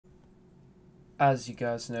as you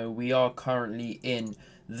guys know, we are currently in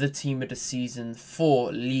the team of the season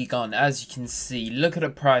for Ligue 1. As you can see, look at the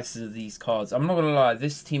prices of these cards. I'm not going to lie,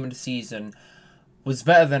 this team of the season was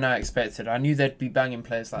better than I expected. I knew they'd be banging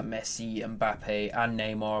players like Messi, Mbappe, and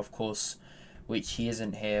Neymar, of course, which he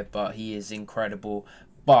isn't here, but he is incredible.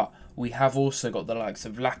 But we have also got the likes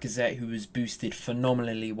of Lacazette, who was boosted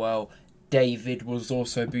phenomenally well. David was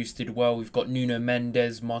also boosted well. We've got Nuno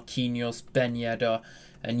Mendes, Marquinhos, Ben Yedder.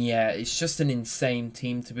 And yeah, it's just an insane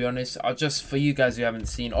team, to be honest. Just for you guys who haven't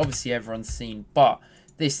seen, obviously everyone's seen, but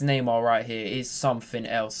this Neymar right here is something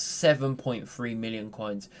else. 7.3 million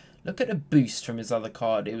coins. Look at the boost from his other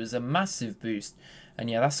card. It was a massive boost.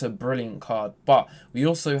 And yeah, that's a brilliant card. But we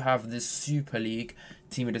also have this Super League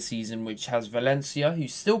team of the season, which has Valencia,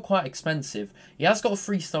 who's still quite expensive. He has got a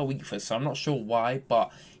 3-star weak foot, so I'm not sure why,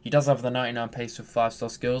 but he does have the 99 pace with 5-star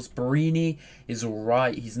skills. Barini is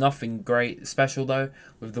alright. He's nothing great special, though,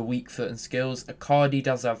 with the weak foot and skills. Icardi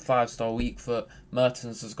does have 5-star weak foot.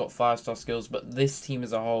 Mertens has got 5-star skills, but this team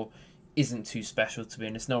as a whole isn't too special, to be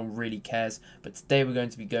honest. No one really cares. But today we're going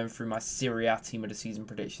to be going through my Serie A team of the season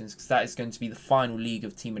predictions, because that is going to be the final league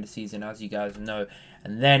of team of the season, as you guys know.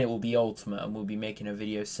 And then it will be Ultimate, and we'll be making a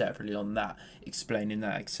video separately on that, explaining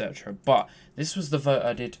that, etc. But this was the vote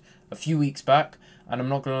I did a few weeks back, and I'm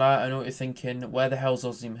not going to lie, I know what you're thinking. Where the hell's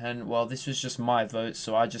Osimhen? Well, this was just my vote,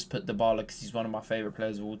 so I just put Dybala because he's one of my favourite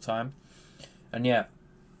players of all time. And yeah,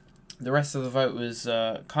 the rest of the vote was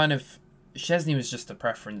kind of... Szczesny was just a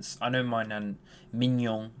preference. I know my nan,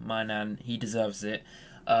 Mignon, my nan, he deserves it.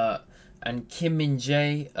 And Kim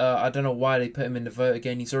Min-jae, I don't know why they put him in the vote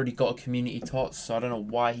again. He's already got a community Tots, so I don't know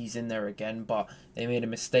why he's in there again, but they made a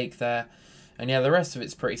mistake there. And yeah, the rest of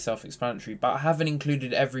it's pretty self-explanatory. But I haven't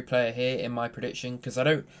included every player here in my prediction, because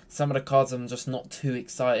some of the cards I'm just not too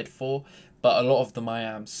excited for, but a lot of them I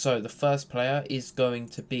am. So the first player is going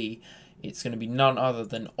to be, it's going to be none other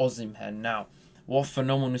than Osimhen. Now, what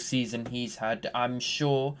phenomenal season he's had. I'm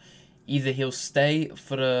sure either he'll stay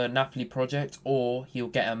for the Napoli project or he'll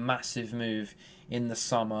get a massive move in the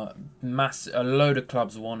summer. A load of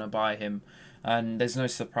clubs want to buy him, and there's no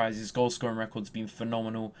surprise. His goal scoring record's been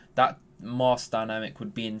phenomenal. That mass dynamic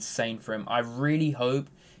would be insane for him. I really hope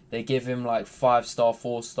they give him like 5-star,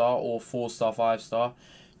 4-star, or 4-star, 5-star,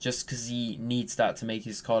 just because he needs that to make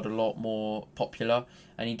his card a lot more popular,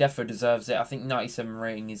 and he definitely deserves it. I think 97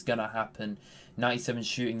 rating is going to happen. 97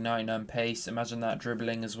 shooting, 99 pace. Imagine that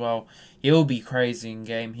dribbling as well. He'll be crazy in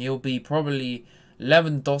game. He'll be probably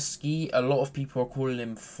Lewandowski. A lot of people are calling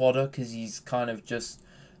him fodder because he's kind of just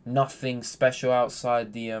nothing special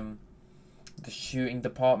outside the shooting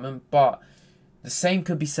department. But the same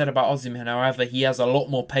could be said about Osimhen. However, he has a lot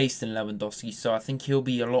more pace than Lewandowski, so I think he'll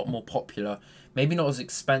be a lot more popular. Maybe not as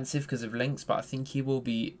expensive because of links, but I think he will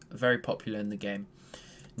be very popular in the game.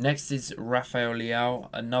 Next is Rafael Leao.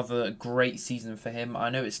 Another great season for him. I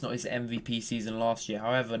know it's not his MVP season last year.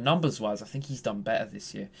 However, numbers-wise, I think he's done better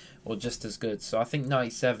this year, or just as good. So I think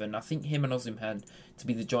 97. I think him and Osimhen to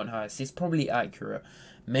be the joint highest is probably accurate.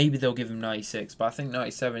 Maybe they'll give him 96, but I think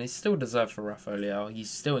 97 is still deserved for Rafael Leao. He's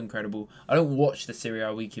still incredible. I don't watch the Serie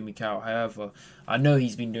A week in, week out. However, I know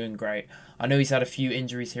he's been doing great. I know he's had a few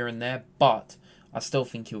injuries here and there, but I still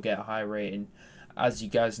think he'll get a high rating. As you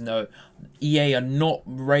guys know, EA are not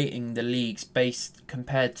rating the leagues based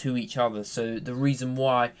compared to each other. So the reason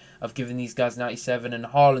why I've given these guys 97 and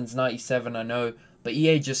Haaland's 97, I know, but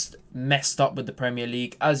EA just messed up with the Premier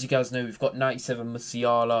League. As you guys know, we've got 97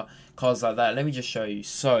 Musiala, cards like that. Let me just show you.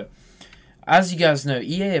 So, as you guys know,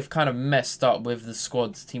 EA have kind of messed up with the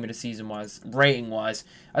squads team of the season wise, rating wise.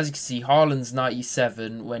 As you can see, Haaland's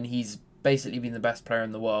 97 when he's basically been the best player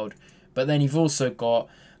in the world. But then you've also got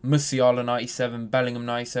Musiala 97, Bellingham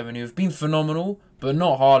 97, who have been phenomenal, but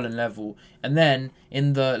not Haaland level. And then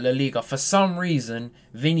in the La Liga, for some reason,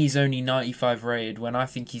 Vini's only 95 rated when I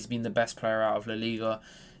think he's been the best player out of La Liga.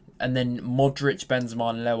 And then Modric, Benzema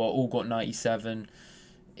and Lewa all got 97.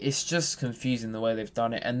 It's just confusing the way they've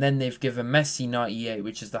done it. And then they've given Messi 98,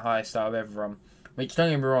 which is the highest out of everyone. Which, don't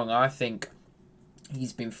get me wrong, I think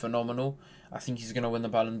he's been phenomenal. I think he's going to win the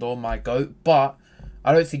Ballon d'Or, my GOAT. But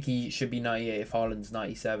I don't think he should be 98 if Haaland's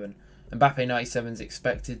 97. Mbappe 97 is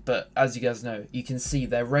expected, but as you guys know, you can see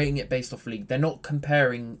they're rating it based off league. They're not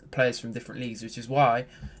comparing players from different leagues, which is why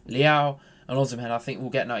Leao and Osimhen, I think, will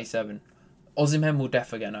get 97. Osimhen will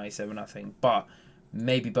definitely get 97, I think, but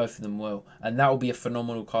maybe both of them will. And that will be a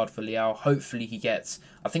phenomenal card for Leao. Hopefully he gets...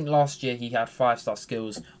 I think last year he had 5-star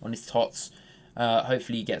skills on his Tots.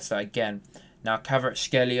 Hopefully he gets that again. Now,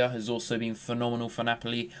 Kvaratskhelia has also been phenomenal for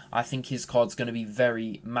Napoli. I think his card's going to be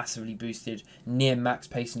very massively boosted, near max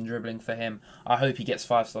pace and dribbling for him. I hope he gets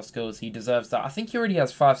 5-star skills. He deserves that. I think he already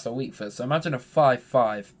has 5-star weak foot, so imagine a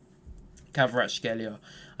 5-5 Kvaratskhelia.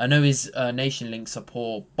 I know his nation links are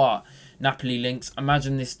poor, but Napoli links,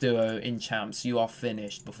 imagine this duo in champs. You are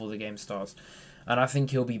finished before the game starts. And I think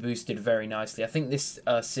he'll be boosted very nicely. I think this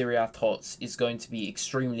Serie A Tots is going to be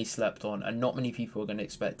extremely slept on, and not many people are going to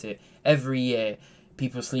expect it. Every year,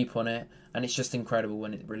 people sleep on it, and it's just incredible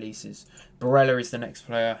when it releases. Barella is the next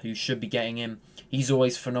player who should be getting him. He's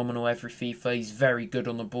always phenomenal every FIFA. He's very good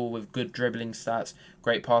on the ball with good dribbling stats,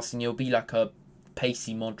 great passing. He'll be like a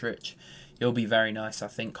pacey Modric. He'll be very nice, I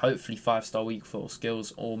think. Hopefully 5-star weak foot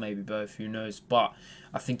skills, or maybe both, who knows. But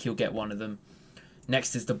I think he'll get one of them.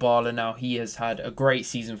 Next is Dybala. Now, he has had a great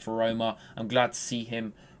season for Roma. I'm glad to see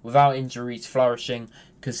him without injuries flourishing,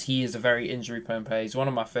 because he is a very injury-prone player. He's one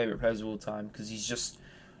of my favourite players of all time, because he's just,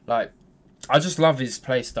 like, I just love his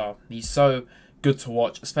play style. He's so good to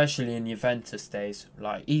watch, especially in Juventus days.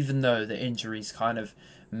 Like, even though the injuries kind of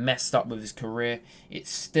messed up with his career, he's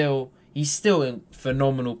still a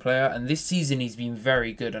phenomenal player, and this season he's been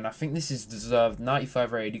very good, and I think this is deserved.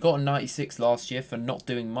 95 rated. He got a 96 last year for not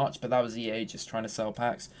doing much, but that was EA just trying to sell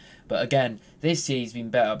packs. But again, this year he's been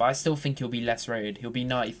better, but I still think he'll be less rated. He'll be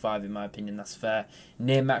 95 in my opinion, that's fair.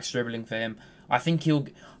 Near max dribbling for him. I think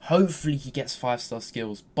hopefully he gets 5-star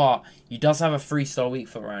skills, but he does have a 3-star weak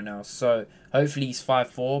foot right now, so hopefully he's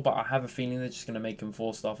 5-4, but I have a feeling they're just going to make him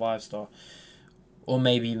 4-star, 5-star. Or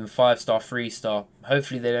maybe even 5-star, 3-star.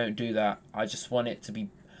 Hopefully they don't do that. I just want it to be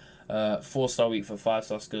 4-star weak for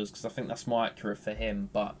 5-star skills, because I think that's more accurate for him.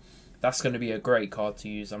 But that's going to be a great card to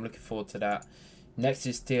use. I'm looking forward to that. Next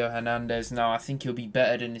is Theo Hernandez. Now, I think he'll be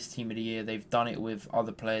better than his Team of the Year. They've done it with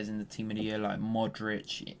other players in the Team of the Year, like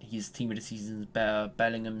Modric. His Team of the Season is better.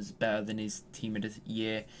 Bellingham's better than his Team of the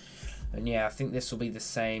Year. And yeah, I think this will be the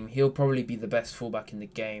same. He'll probably be the best fullback in the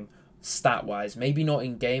game, stat-wise. Maybe not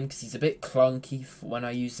in-game, because he's a bit clunky when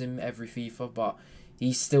I use him every FIFA, but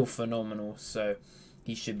he's still phenomenal, so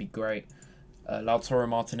he should be great. Lautaro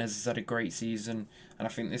Martinez has had a great season, and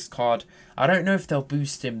I think this card, I don't know if they'll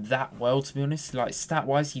boost him that well, to be honest. Like,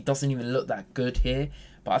 stat-wise, he doesn't even look that good here,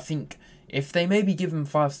 but I think if they maybe give him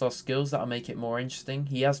 5-star skills, that'll make it more interesting.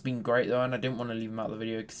 He has been great, though, and I didn't want to leave him out of the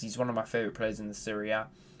video, because he's one of my favourite players in the Serie A.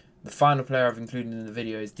 The final player I've included in the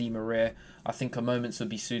video is Di Maria. I think a moments would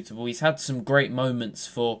be suitable. He's had some great moments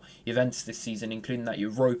for Juventus this season, including that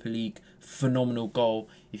Europa League phenomenal goal.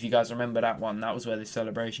 If you guys remember that one, that was where the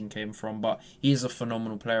celebration came from. But he is a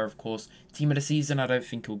phenomenal player, of course. Team of the season, I don't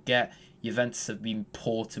think he'll get. Juventus have been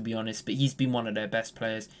poor, to be honest, but he's been one of their best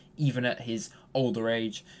players, even at his older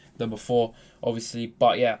age than before, obviously.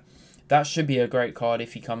 But yeah, that should be a great card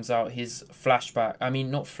if he comes out. His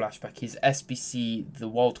flashback, his SBC, the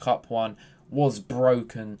World Cup one, was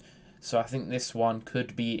broken. So I think this one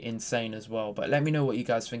could be insane as well. But let me know what you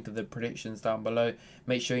guys think of the predictions down below.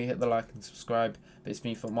 Make sure you hit the like and subscribe. But it's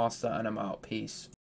me, Footmaster, and I'm out. Peace.